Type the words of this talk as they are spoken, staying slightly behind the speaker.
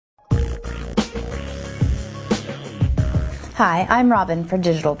Hi, I'm Robin for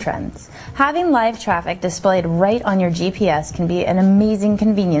Digital Trends. Having live traffic displayed right on your GPS can be an amazing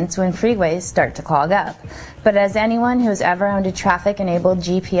convenience when freeways start to clog up. But as anyone who's ever owned a traffic-enabled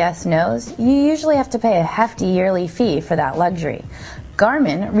GPS knows, you usually have to pay a hefty yearly fee for that luxury.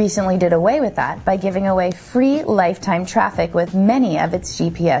 Garmin recently did away with that by giving away free lifetime traffic with many of its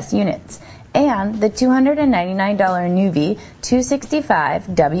GPS units. And the $299 Nuvi 265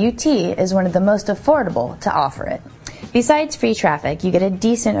 WT is one of the most affordable to offer it. Besides free traffic, you get a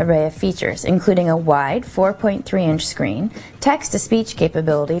decent array of features, including a wide 4.3-inch screen, text-to-speech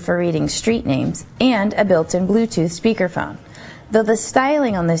capability for reading street names, and a built-in Bluetooth speakerphone. Though the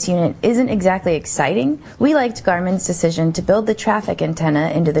styling on this unit isn't exactly exciting, we liked Garmin's decision to build the traffic antenna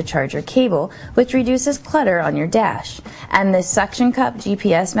into the charger cable, which reduces clutter on your dash. And this suction cup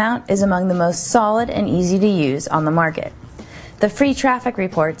GPS mount is among the most solid and easy to use on the market. The free traffic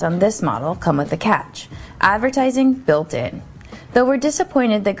reports on this model come with a catch: advertising built in. Though we're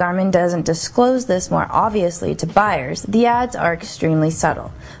disappointed that Garmin doesn't disclose this more obviously to buyers, the ads are extremely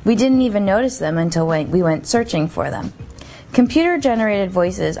subtle. We didn't even notice them until we went searching for them. Computer-generated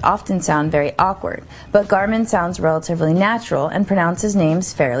voices often sound very awkward, but Garmin sounds relatively natural and pronounces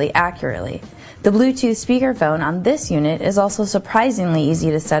names fairly accurately. The Bluetooth speakerphone on this unit is also surprisingly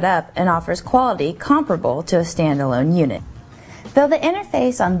easy to set up and offers quality comparable to a standalone unit. Though the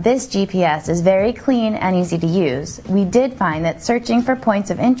interface on this GPS is very clean and easy to use, we did find that searching for points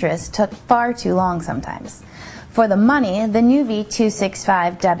of interest took far too long sometimes. For the money, the Nuvi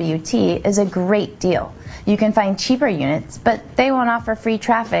 265 WT is a great deal. You can find cheaper units, but they won't offer free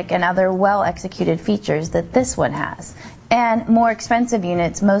traffic and other well-executed features that this one has. And more expensive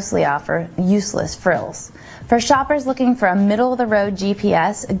units mostly offer useless frills. For shoppers looking for a middle-of-the-road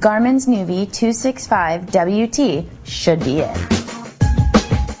GPS, Garmin's Nuvi 265 WT should be it.